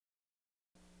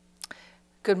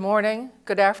Good morning,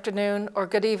 good afternoon, or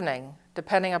good evening,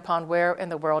 depending upon where in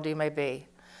the world you may be.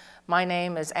 My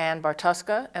name is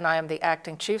Bartuska, and I am the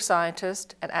Acting Chief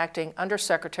Scientist and Acting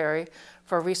Undersecretary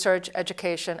for Research,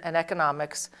 Education, and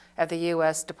Economics at the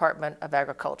U.S. Department of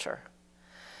Agriculture.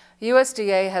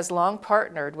 USDA has long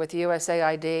partnered with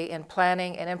USAID in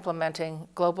planning and implementing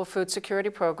global food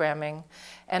security programming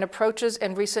and approaches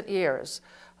in recent years,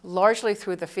 largely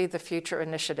through the Feed the Future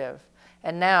initiative,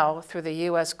 and now through the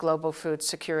U.S. Global Food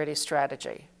Security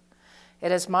Strategy.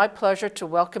 It is my pleasure to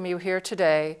welcome you here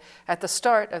today at the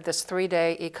start of this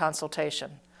three-day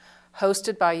e-consultation,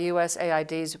 hosted by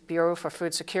USAID's Bureau for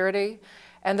Food Security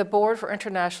and the Board for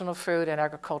International Food and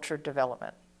Agriculture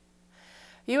Development.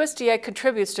 USDA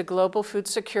contributes to global food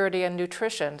security and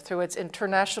nutrition through its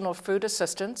international food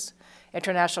assistance,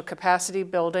 international capacity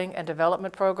building and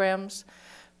development programs,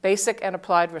 basic and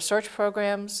applied research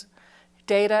programs,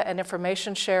 data and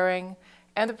information sharing,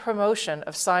 and the promotion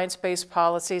of science-based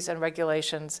policies and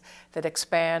regulations that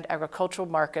expand agricultural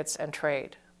markets and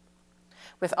trade.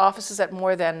 With offices at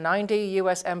more than 90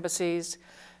 U.S. embassies,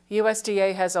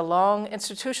 USDA has a long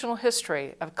institutional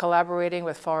history of collaborating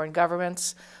with foreign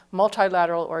governments,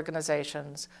 multilateral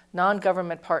organizations,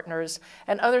 non-government partners,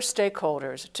 and other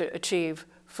stakeholders to achieve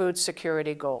food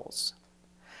security goals.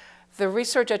 The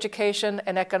Research, Education,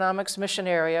 and Economics mission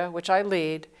area, which I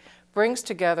lead, brings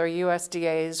together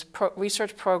USDA's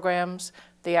research programs,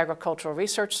 the Agricultural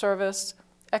Research Service,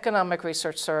 Economic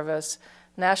Research Service,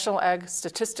 National Ag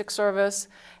Statistics Service,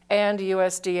 and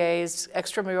USDA's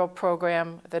extramural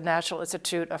program, the National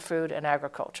Institute of Food and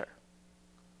Agriculture.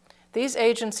 These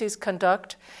agencies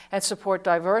conduct and support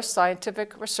diverse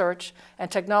scientific research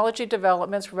and technology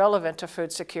developments relevant to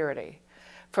food security,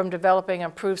 from developing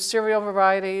improved cereal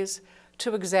varieties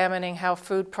to examining how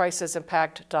food prices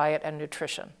impact diet and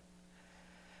nutrition.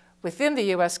 Within the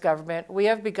U.S. government, we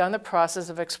have begun the process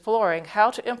of exploring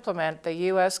how to implement the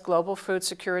U.S. Global Food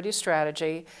Security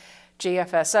Strategy,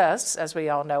 GFSS, as we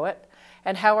all know it,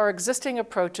 and how our existing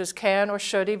approaches can or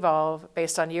should evolve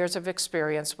based on years of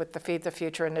experience with the Feed the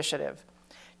Future initiative,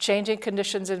 changing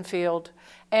conditions in field,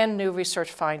 and new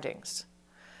research findings.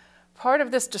 Part of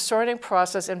this discerning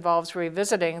process involves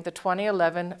revisiting the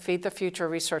 2011 Feed the Future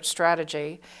research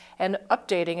strategy and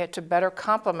updating it to better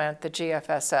complement the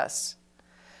GFSS.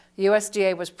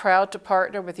 USDA was proud to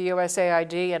partner with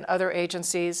USAID and other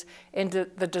agencies in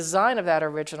the design of that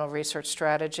original research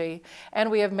strategy,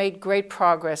 and we have made great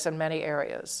progress in many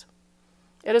areas.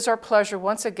 It is our pleasure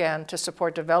once again to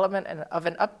support development of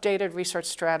an updated research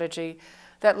strategy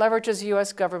that leverages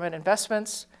U.S. government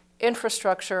investments,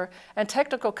 infrastructure, and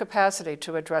technical capacity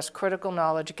to address critical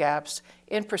knowledge gaps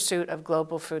in pursuit of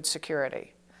global food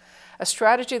security. A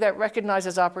strategy that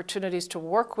recognizes opportunities to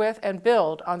work with and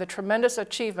build on the tremendous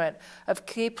achievement of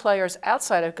key players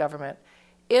outside of government,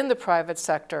 in the private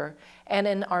sector, and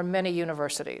in our many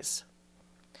universities.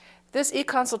 This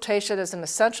e-consultation is an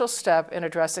essential step in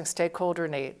addressing stakeholder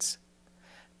needs.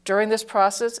 During this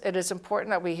process, it is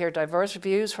important that we hear diverse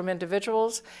views from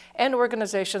individuals and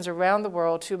organizations around the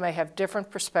world who may have different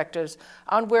perspectives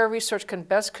on where research can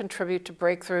best contribute to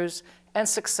breakthroughs and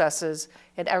successes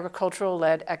in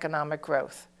agricultural-led economic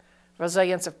growth,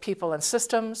 resilience of people and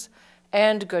systems,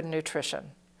 and good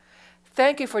nutrition.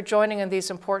 Thank you for joining in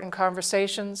these important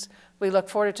conversations. We look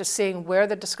forward to seeing where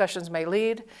the discussions may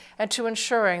lead and to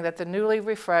ensuring that the newly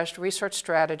refreshed research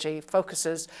strategy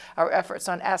focuses our efforts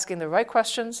on asking the right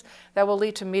questions that will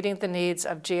lead to meeting the needs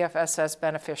of GFSS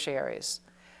beneficiaries.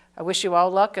 I wish you all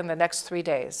luck in the next 3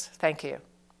 days. Thank you.